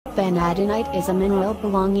Vanadinite is a mineral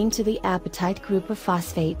belonging to the apatite group of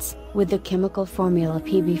phosphates, with the chemical formula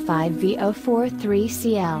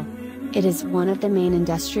Pb5VO43Cl. It is one of the main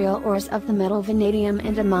industrial ores of the metal vanadium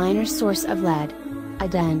and a minor source of lead. A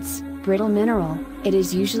dense, brittle mineral, it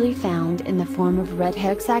is usually found in the form of red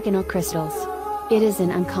hexagonal crystals. It is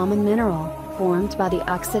an uncommon mineral, formed by the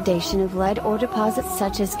oxidation of lead ore deposits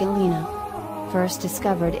such as galena. First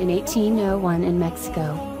discovered in 1801 in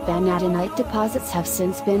Mexico, vanadinite deposits have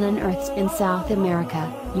since been unearthed in South America,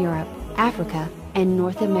 Europe, Africa, and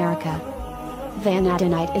North America.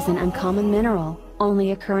 Vanadinite is an uncommon mineral,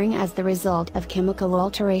 only occurring as the result of chemical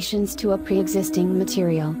alterations to a pre-existing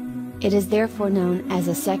material. It is therefore known as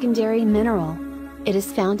a secondary mineral. It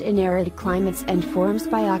is found in arid climates and forms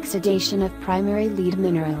by oxidation of primary lead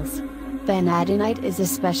minerals. Vanadinite is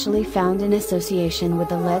especially found in association with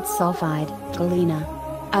the lead sulfide, galena.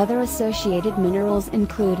 Other associated minerals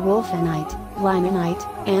include wulfenite, limonite,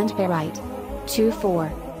 and barite. 2-4.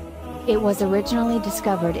 It was originally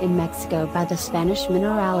discovered in Mexico by the Spanish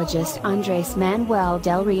mineralogist Andrés Manuel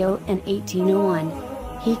del Rio in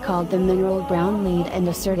 1801. He called the mineral brown lead and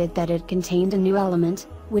asserted that it contained a new element,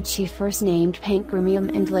 which he first named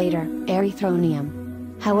panchronium and later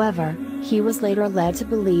erythronium. However, he was later led to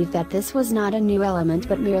believe that this was not a new element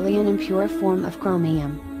but merely an impure form of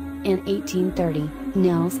chromium. In 1830,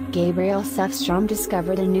 Niels Gabriel Sefstrom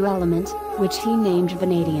discovered a new element, which he named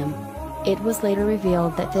vanadium. It was later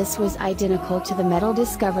revealed that this was identical to the metal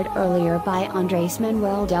discovered earlier by Andrés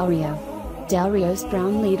Manuel del Rio. Del Rio's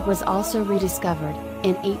brown lead was also rediscovered,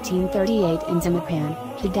 in 1838 in Zamopan,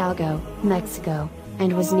 Hidalgo, Mexico,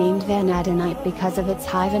 and was named vanadinite because of its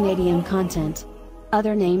high vanadium content.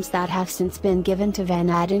 Other names that have since been given to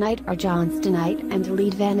vanadinite are johnstonite and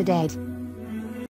lead vanadate.